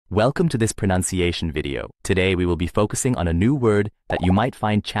Welcome to this pronunciation video. Today we will be focusing on a new word that you might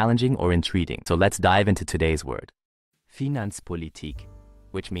find challenging or intriguing. So let's dive into today's word. Finanzpolitik,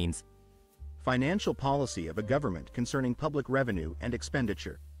 which means financial policy of a government concerning public revenue and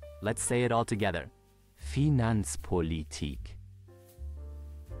expenditure. Let's say it all together. Finanzpolitik.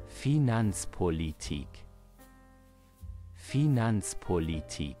 Finanzpolitik.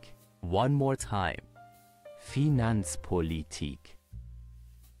 Finanzpolitik. One more time. Finanzpolitik.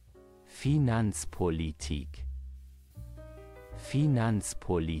 Finanzpolitik.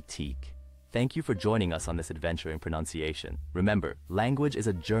 Finanzpolitik. Thank you for joining us on this adventure in pronunciation. Remember, language is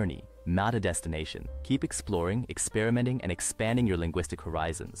a journey, not a destination. Keep exploring, experimenting, and expanding your linguistic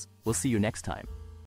horizons. We'll see you next time.